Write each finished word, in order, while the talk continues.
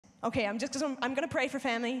Okay, I'm going to pray for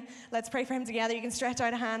Femi. Let's pray for him together. You can stretch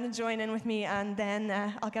out a hand and join in with me, and then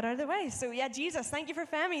I'll get out of the way. So yeah, Jesus, thank you for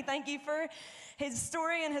Femi. Thank you for his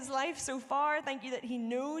story and his life so far. Thank you that he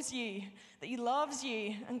knows you, that he loves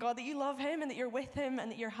you, and God, that you love him and that you're with him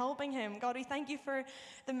and that you're helping him. God, we thank you for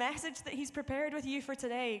the message that he's prepared with you for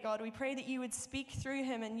today. God, we pray that you would speak through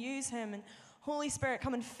him and use him, and Holy Spirit,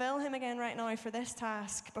 come and fill him again right now for this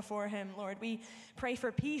task before him, Lord. We pray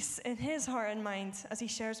for peace in his heart and mind as he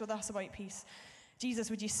shares with us about peace.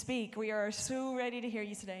 Jesus, would you speak? We are so ready to hear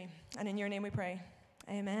you today. And in your name we pray.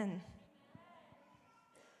 Amen.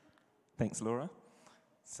 Thanks, Laura.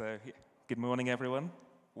 So, good morning, everyone.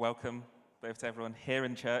 Welcome both to everyone here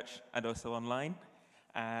in church and also online.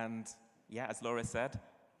 And yeah, as Laura said,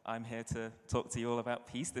 I'm here to talk to you all about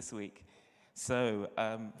peace this week. So,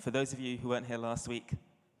 for those of you who weren't here last week,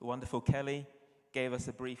 the wonderful Kelly gave us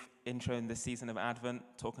a brief intro in this season of Advent,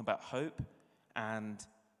 talking about hope and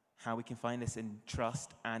how we can find this in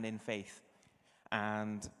trust and in faith.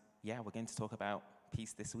 And yeah, we're going to talk about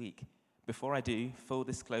peace this week. Before I do, full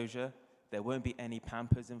disclosure, there won't be any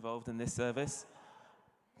Pampers involved in this service.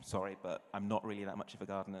 Sorry, but I'm not really that much of a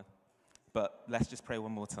gardener. But let's just pray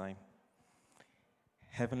one more time.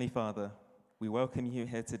 Heavenly Father, we welcome you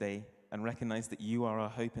here today and recognize that you are our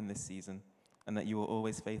hope in this season and that you are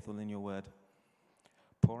always faithful in your word.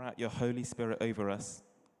 Pour out your Holy Spirit over us.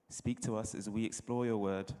 Speak to us as we explore your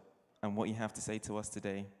word and what you have to say to us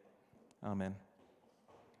today. Amen.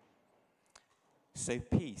 So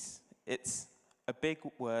peace, it's a big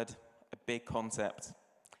word, a big concept,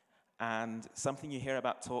 and something you hear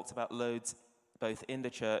about talked about loads both in the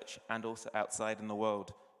church and also outside in the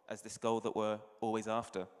world as this goal that we're always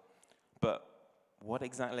after. But what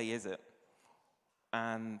exactly is it?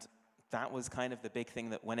 And that was kind of the big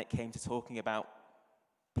thing that when it came to talking about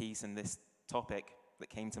peace and this topic that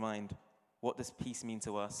came to mind. What does peace mean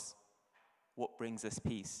to us? What brings us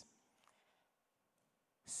peace?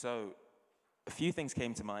 So a few things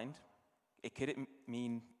came to mind. It could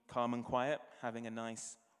mean calm and quiet, having a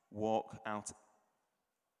nice walk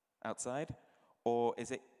outside? Or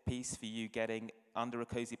is it peace for you getting under a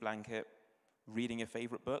cozy blanket, reading your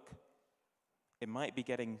favorite book? It might be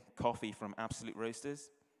getting coffee from Absolute Roasters.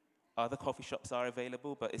 Other coffee shops are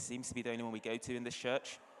available, but it seems to be the only one we go to in this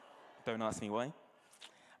church. Don't ask me why.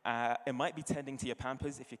 It might be tending to your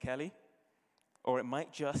Pampers if you're Kelly, or it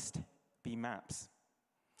might just be maps.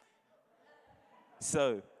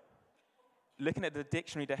 So, looking at the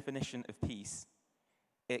dictionary definition of peace,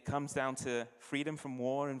 it comes down to freedom from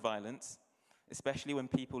war and violence, especially when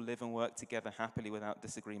people live and work together happily without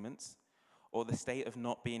disagreements, or the state of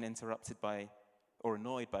not being interrupted by or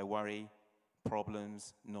annoyed by worry,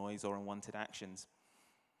 problems, noise, or unwanted actions.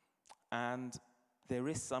 And there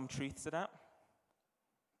is some truth to that,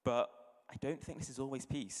 but I don't think this is always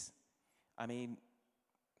peace. I mean,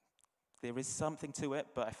 there is something to it,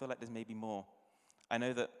 but I feel like there's maybe more. I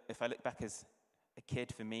know that if I look back as a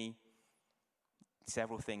kid, for me,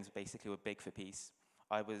 several things basically were big for peace.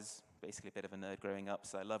 I was basically a bit of a nerd growing up,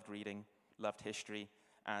 so I loved reading, loved history,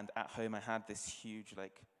 and at home I had this huge,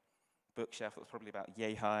 bookshelf that was probably about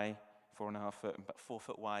yay high, 4.5 foot, and about 4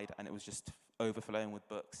 foot wide, and it was just overflowing with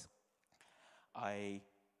books. I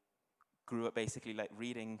grew up basically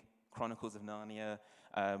reading Chronicles of Narnia,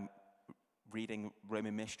 reading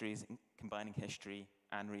Roman mysteries, combining history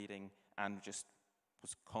and reading, and just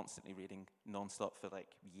was constantly reading nonstop for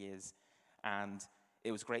years. And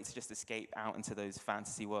it was great to just escape out into those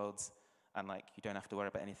fantasy worlds, and you don't have to worry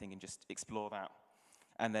about anything and just explore that.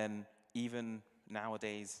 And then even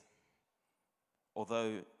nowadays,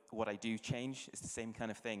 although what I do change, it's the same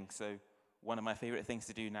kind of thing. So one of my favorite things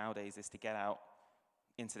to do nowadays is to get out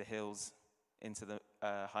into the hills, into the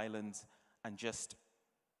highlands, and just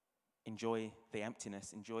enjoy the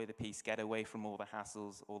emptiness, enjoy the peace, get away from all the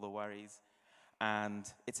hassles, all the worries. And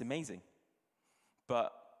it's amazing.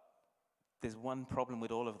 But there's one problem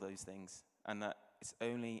with all of those things, and that it's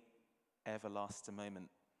only ever lasts a moment.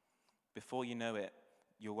 Before you know it,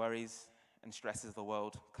 your worries and stresses of the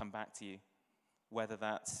world come back to you, whether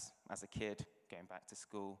that's as a kid, going back to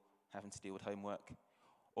school, having to deal with homework,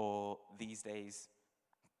 or these days,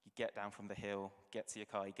 you get down from the hill, get to your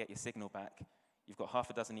car, you get your signal back, you've got half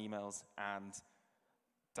a dozen emails and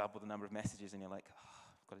double the number of messages, and you're like,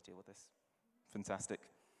 I've got to deal with this. Fantastic.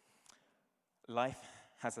 Life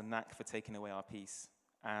has a knack for taking away our peace,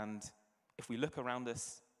 and if we look around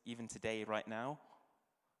us, even today, right now,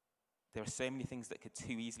 there are so many things that could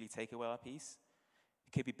too easily take away our peace.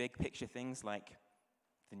 It could be big picture things like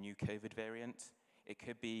the new COVID variant. It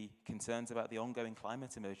could be concerns about the ongoing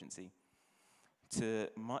climate emergency, to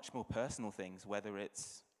much more personal things, whether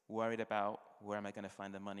it's worried about where am I going to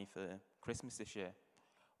find the money for Christmas this year?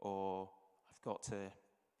 Or I've got to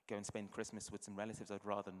go and spend Christmas with some relatives. I'd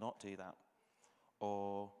rather not do that.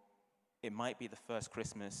 Or it might be the first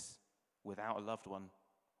Christmas without a loved one.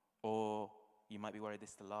 Or you might be worried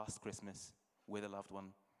this is the last Christmas with a loved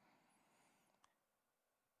one.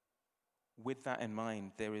 With that in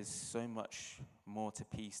mind, there is so much more to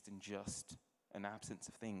peace than just an absence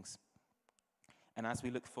of things. And as we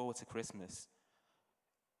look forward to Christmas,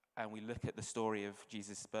 and we look at the story of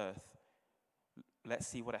Jesus' birth, let's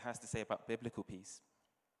see what it has to say about biblical peace.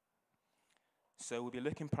 So we'll be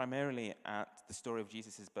looking primarily at the story of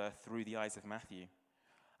Jesus' birth through the eyes of Matthew,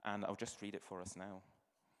 and I'll just read it for us now.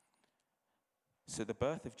 So the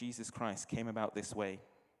birth of Jesus Christ came about this way.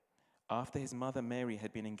 After his mother Mary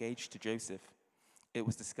had been engaged to Joseph, it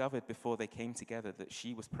was discovered before they came together that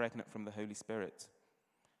she was pregnant from the Holy Spirit.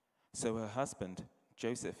 So her husband,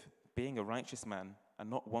 Joseph, being a righteous man and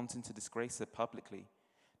not wanting to disgrace her publicly,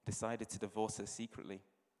 decided to divorce her secretly.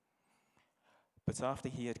 But after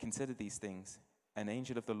he had considered these things, an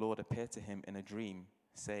angel of the Lord appeared to him in a dream,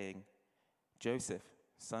 saying, "Joseph,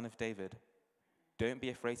 son of David, don't be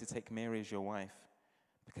afraid to take Mary as your wife,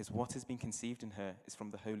 because what has been conceived in her is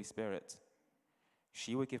from the Holy Spirit.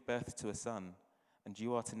 She will give birth to a son, and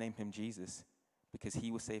you are to name him Jesus, because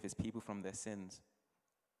he will save his people from their sins."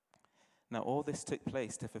 Now all this took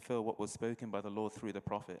place to fulfill what was spoken by the Lord through the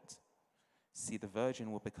prophet. "See, the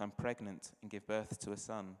virgin will become pregnant and give birth to a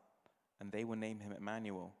son, and they will name him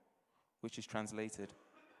Emmanuel," which is translated,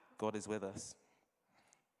 "God is with us."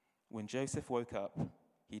 When Joseph woke up,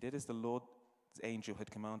 he did as the Lord's angel had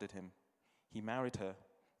commanded him. He married her,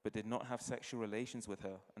 but did not have sexual relations with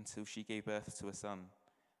her until she gave birth to a son,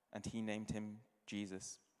 and he named him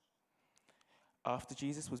Jesus. After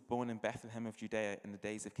Jesus was born in Bethlehem of Judea in the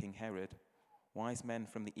days of King Herod, wise men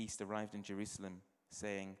from the east arrived in Jerusalem,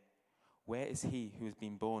 saying, "Where is he who has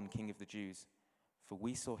been born King of the Jews? For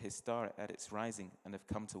we saw his star at its rising and have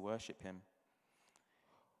come to worship him."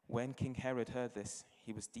 When King Herod heard this,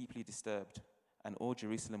 he was deeply disturbed, and all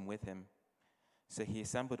Jerusalem with him. So he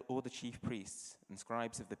assembled all the chief priests and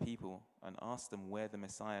scribes of the people and asked them where the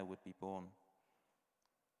Messiah would be born.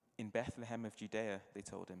 "In Bethlehem of Judea," they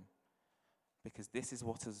told him, "because this is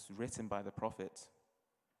what is written by the prophet.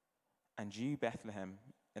 And you, Bethlehem,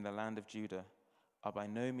 in the land of Judah, are by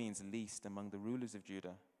no means least among the rulers of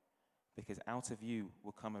Judah, because out of you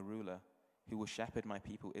will come a ruler who will shepherd my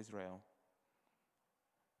people Israel."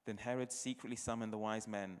 Then Herod secretly summoned the wise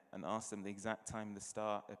men and asked them the exact time the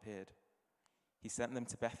star appeared. He sent them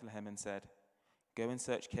to Bethlehem and said, "Go and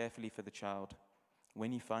search carefully for the child.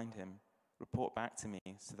 When you find him, report back to me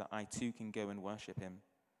so that I too can go and worship him."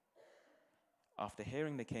 After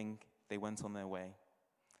hearing the king, they went on their way.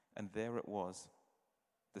 And there it was,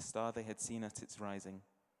 the star they had seen at its rising.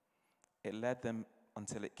 It led them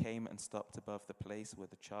until it came and stopped above the place where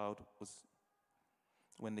the child was.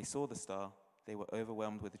 When they saw the star, they were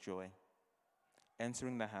overwhelmed with joy.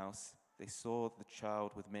 Entering the house, they saw the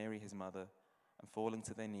child with Mary his mother, and falling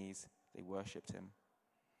to their knees, they worshipped him.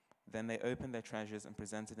 Then they opened their treasures and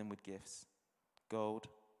presented him with gifts: gold,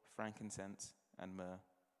 frankincense, and myrrh.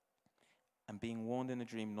 And being warned in a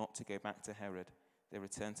dream not to go back to Herod, they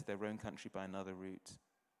returned to their own country by another route.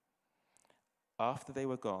 After they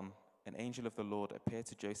were gone, an angel of the Lord appeared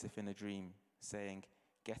to Joseph in a dream, saying,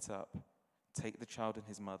 "Get up, take the child and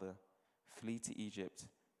his mother, flee to Egypt,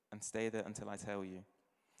 and stay there until I tell you.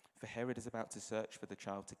 For Herod is about to search for the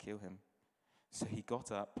child to kill him." So he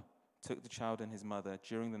got up, took the child and his mother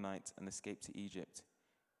during the night, and escaped to Egypt.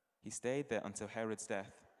 He stayed there until Herod's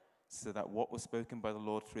death, so that what was spoken by the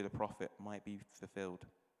Lord through the prophet might be fulfilled.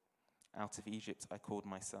 "Out of Egypt I called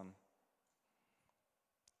my son."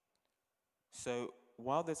 So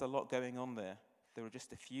while there's a lot going on there are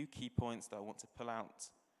just a few key points that I want to pull out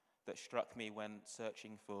that struck me when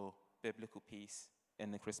searching for biblical peace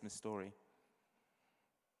in the Christmas story.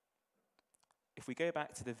 If we go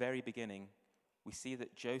back to the very beginning, we see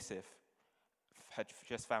that Joseph had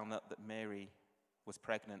just found out that Mary was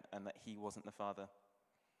pregnant and that he wasn't the father.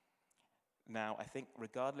 Now, I think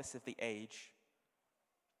regardless of the age,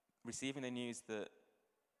 receiving the news that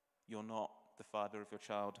you're not the father of your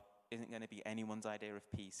child isn't going to be anyone's idea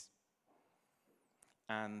of peace.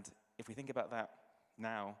 And if we think about that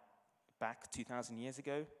now, back 2,000 years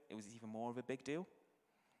ago, it was even more of a big deal.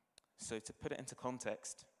 So to put it into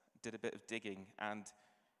context, did a bit of digging, and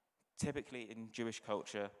typically in Jewish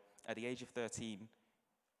culture, at the age of 13,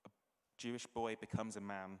 a Jewish boy becomes a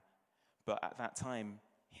man, but at that time,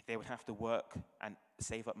 they would have to work and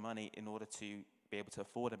save up money in order to be able to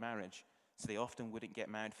afford a marriage. So they often wouldn't get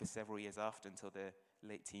married for several years after, until their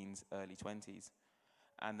late teens, early 20s.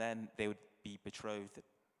 And then they would be betrothed.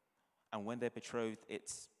 And when they're betrothed,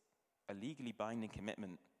 it's a legally binding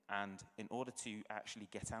commitment. And in order to actually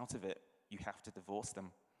get out of it, you have to divorce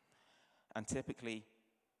them. And typically,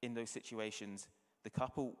 in those situations, the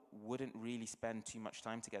couple wouldn't really spend too much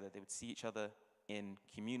time together. They would see each other in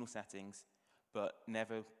communal settings, but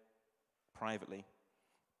never privately.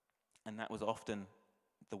 And that was often,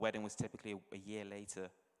 the wedding was typically a year later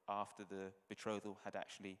after the betrothal had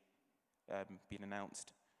actually been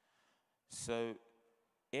announced. So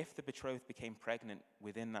if the betrothed became pregnant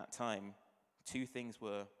within that time, two things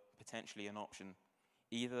were potentially an option.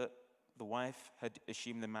 Either the wife had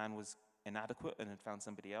assumed the man was inadequate and had found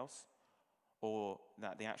somebody else, or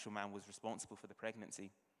that the actual man was responsible for the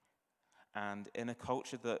pregnancy. And in a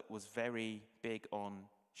culture that was very big on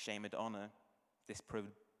shame and honor, this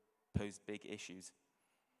posed big issues.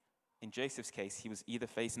 In Joseph's case, he was either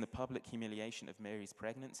facing the public humiliation of Mary's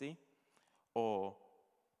pregnancy or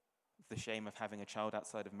the shame of having a child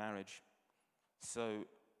outside of marriage. So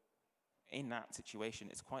in that situation,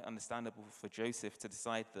 it's quite understandable for Joseph to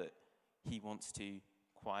decide that he wants to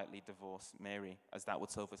quietly divorce Mary, as that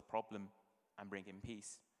would solve his problem and bring him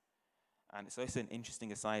peace. And it's also an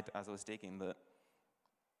interesting aside as I was digging that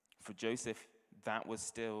for Joseph, that was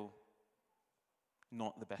still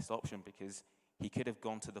not the best option, because he could have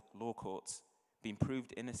gone to the law courts, been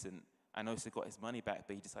proved innocent, and also got his money back,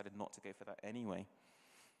 but he decided not to go for that anyway.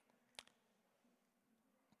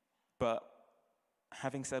 But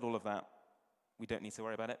having said all of that, we don't need to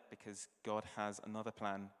worry about it, because God has another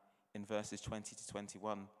plan in verses 20 to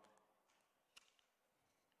 21.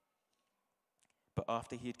 But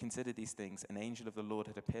after he had considered these things, an angel of the Lord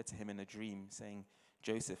had appeared to him in a dream, saying,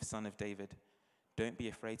 "Joseph, son of David, don't be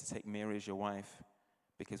afraid to take Mary as your wife,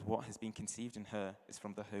 because what has been conceived in her is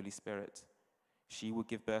from the Holy Spirit. She will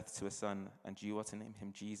give birth to a son, and you are to name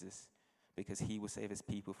him Jesus, because he will save his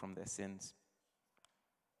people from their sins."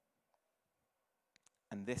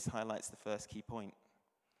 And this highlights the first key point.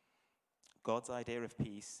 God's idea of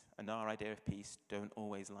peace and our idea of peace don't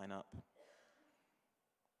always line up.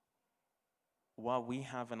 While we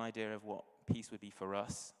have an idea of what peace would be for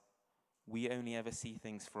us, we only ever see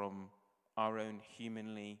things from our own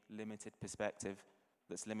humanly limited perspective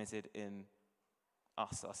that's limited in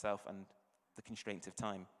us, ourselves, and the constraints of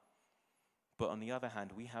time. But on the other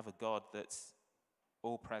hand, we have a God that's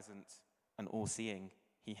all-present and all-seeing.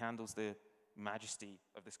 He handles the majesty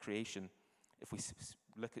of this creation. If we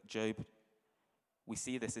look at Job, we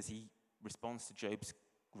see this as he responds to Job's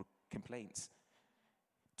complaints.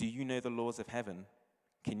 Do you know the laws of heaven?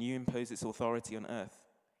 Can you impose its authority on earth?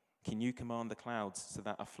 Can you command the clouds so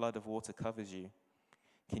that a flood of water covers you?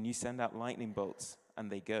 Can you send out lightning bolts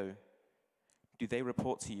and they go? Do they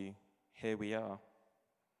report to you, here we are?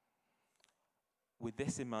 With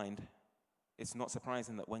this in mind, it's not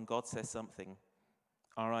surprising that when God says something,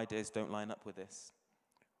 our ideas don't line up with this.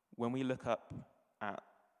 When we look up at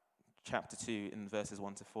chapter 2 in verses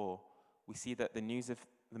 1 to 4, we see that the news of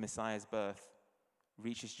the Messiah's birth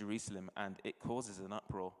reaches Jerusalem and it causes an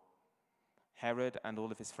uproar. Herod and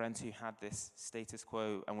all of his friends who had this status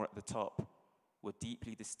quo and were at the top were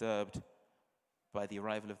deeply disturbed by the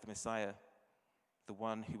arrival of the Messiah, the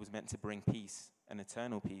one who was meant to bring peace, an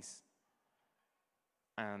eternal peace.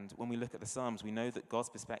 And when we look at the Psalms, we know that God's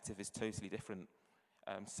perspective is totally different.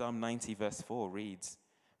 Psalm 90 verse 4 reads,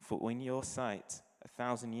 "For in your sight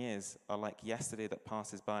 1,000 years are like yesterday that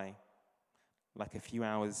passes by, like a few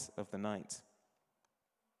hours of the night."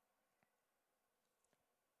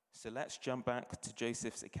 So let's jump back to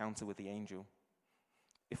Joseph's encounter with the angel.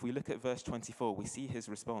 If we look at verse 24, we see his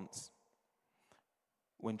response.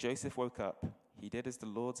 When Joseph woke up, he did as the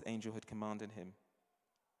Lord's angel had commanded him.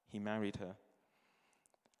 He married her.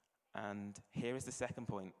 And here is the second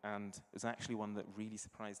point, and it was actually one that really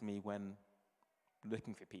surprised me when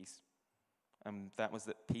looking for peace. That was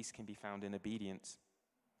that peace can be found in obedience.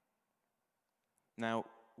 Now,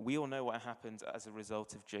 we all know what happened as a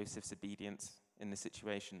result of Joseph's obedience in the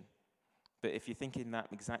situation. But if you think in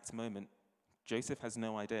that exact moment, Joseph has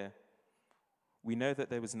no idea. We know that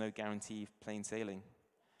there was no guarantee of plain sailing.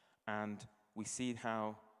 And we see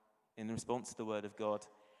how, in response to the word of God,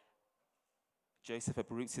 Joseph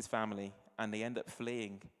uproots his family and they end up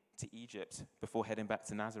fleeing to Egypt before heading back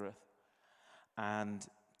to Nazareth. And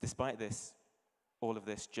despite this, all of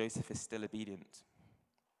this, Joseph is still obedient.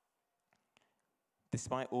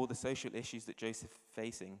 Despite all the social issues that Joseph is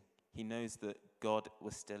facing, he knows that God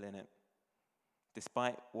was still in it.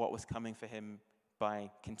 Despite what was coming for him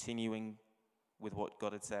by continuing with what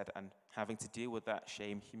God had said and having to deal with that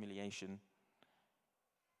shame, humiliation,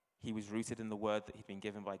 he was rooted in the word that he'd been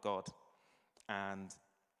given by God. And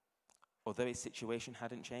although his situation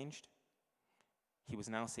hadn't changed, he was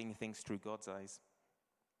now seeing things through God's eyes.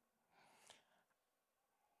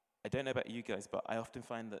 I don't know about you guys, but I often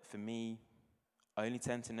find that for me, I only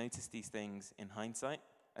tend to notice these things in hindsight,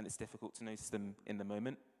 and it's difficult to notice them in the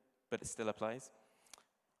moment, but it still applies.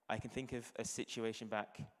 I can think of a situation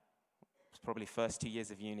back, probably first 2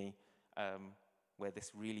 years of uni, where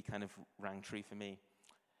this really kind of rang true for me.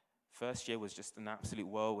 First year was just an absolute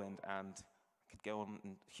whirlwind, and I could go on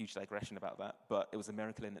a huge digression about that, but it was a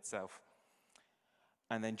miracle in itself.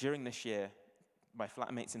 And then during this year, my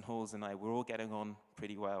flatmates in halls and I were all getting on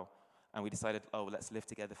pretty well, and we decided, let's live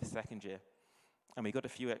together for second year. And we got a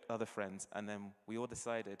few other friends, and then we all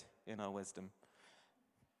decided, in our wisdom,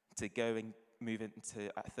 to go and move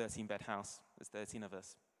into a 13-bed house. There's 13 of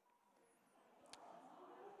us.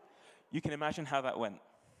 You can imagine how that went.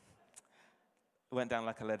 It went down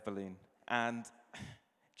like a lead balloon. And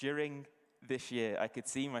during this year, I could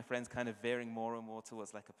see my friends kind of veering more and more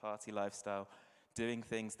towards like a party lifestyle, doing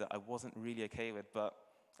things that I wasn't really okay with, but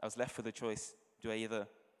I was left with a choice. Do I either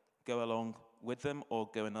go along with them or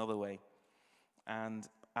go another way? And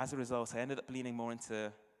as a result, I ended up leaning more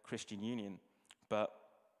into Christian Union, but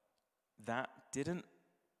that didn't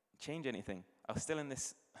change anything. I was still in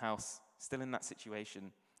this house, still in that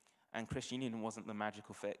situation, and Christian Union wasn't the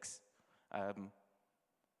magical fix.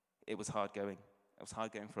 It was hard going. It was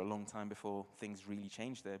hard going for a long time before things really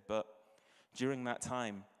changed there, but during that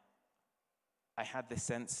time, I had this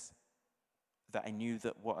sense that I knew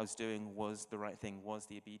that what I was doing was the right thing, was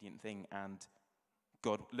the obedient thing, and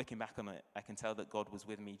God, looking back on it, I can tell that God was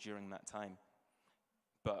with me during that time.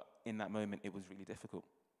 But in that moment, it was really difficult.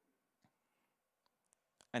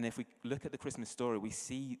 And if we look at the Christmas story, we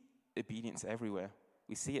see obedience everywhere.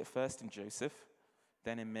 We see it first in Joseph,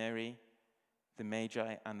 then in Mary, the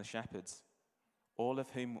Magi, and the shepherds, all of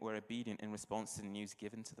whom were obedient in response to the news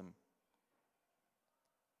given to them.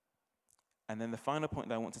 And then the final point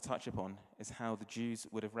that I want to touch upon is how the Jews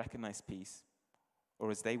would have recognized peace, or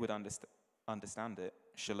as they would understand it,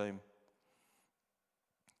 shalom.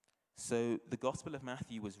 So the Gospel of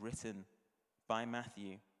Matthew was written by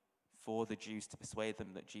Matthew for the Jews to persuade them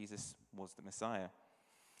that Jesus was the Messiah.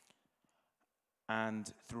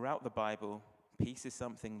 And throughout the Bible, peace is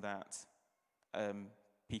something that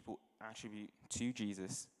people attribute to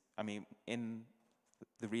Jesus. I mean, in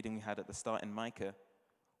the reading we had at the start in Micah,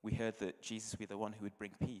 we heard that Jesus would be the one who would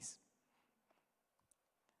bring peace.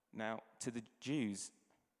 Now, to the Jews,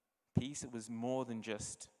 peace was more than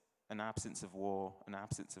just an absence of war, an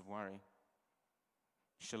absence of worry.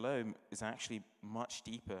 Shalom is actually much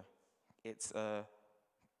deeper. It's a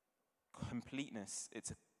completeness. It's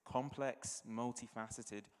a complex,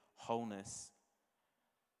 multifaceted wholeness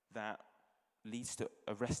that leads to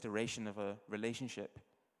a restoration of a relationship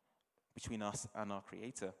between us and our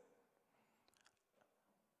Creator.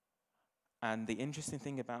 And the interesting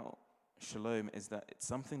thing about shalom is that it's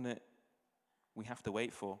something that we have to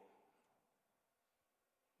wait for.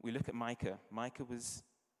 We look at Micah. Micah was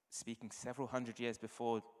speaking several hundred years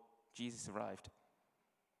before Jesus arrived.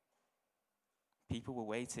 People were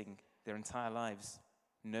waiting their entire lives,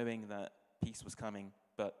 knowing that peace was coming,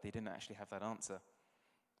 but they didn't actually have that answer.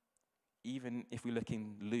 Even if we look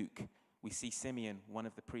in Luke, we see Simeon, one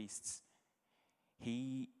of the priests.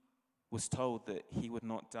 He was told that he would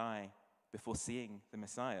not die before seeing the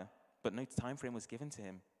Messiah, but no time frame was given to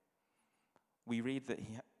him. We read that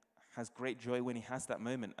he has great joy when he has that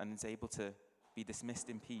moment and is able to be dismissed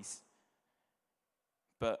in peace.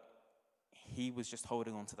 But he was just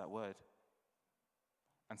holding on to that word.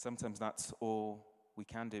 And sometimes that's all we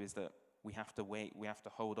can do, is that we have to wait, we have to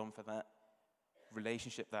hold on for that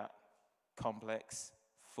relationship, that complex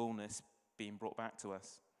fullness being brought back to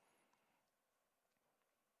us.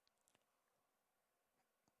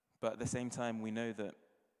 But at the same time, we know that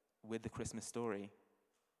with the Christmas story,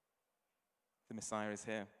 the Messiah is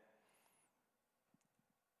here.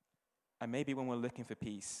 And maybe when we're looking for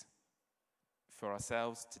peace for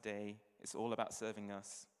ourselves today, it's all about serving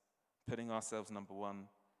us, putting ourselves number one.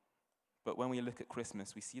 But when we look at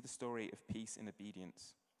Christmas, we see the story of peace and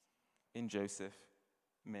obedience in Joseph,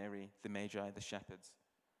 Mary, the Magi, the shepherds.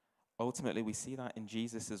 Ultimately, we see that in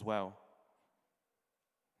Jesus as well,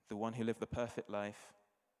 the one who lived the perfect life,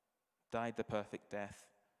 died the perfect death,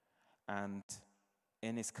 and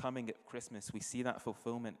in his coming at Christmas, we see that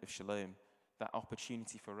fulfillment of shalom, that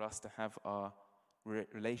opportunity for us to have our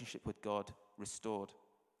relationship with God restored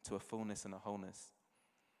to a fullness and a wholeness.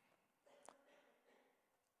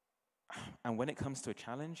 And when it comes to a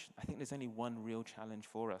challenge, I think there's only one real challenge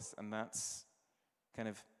for us, and that's kind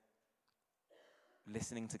of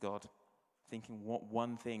listening to God, thinking what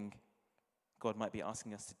one thing God might be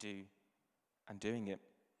asking us to do and doing it.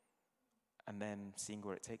 and then seeing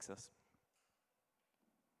where it takes us.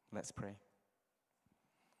 Let's pray.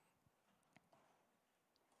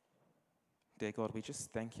 Dear God, we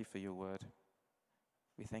just thank you for your word.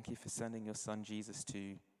 We thank you for sending your son Jesus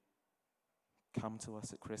to come to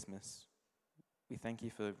us at Christmas. We thank you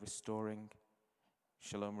for restoring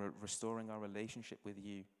shalom, restoring our relationship with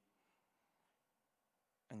you.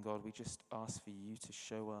 And God, we just ask for you to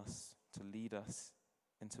show us, to lead us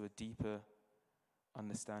into a deeper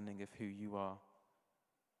understanding of who you are.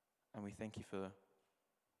 And we thank you for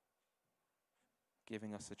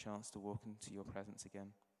giving us a chance to walk into your presence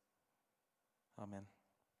again. Amen.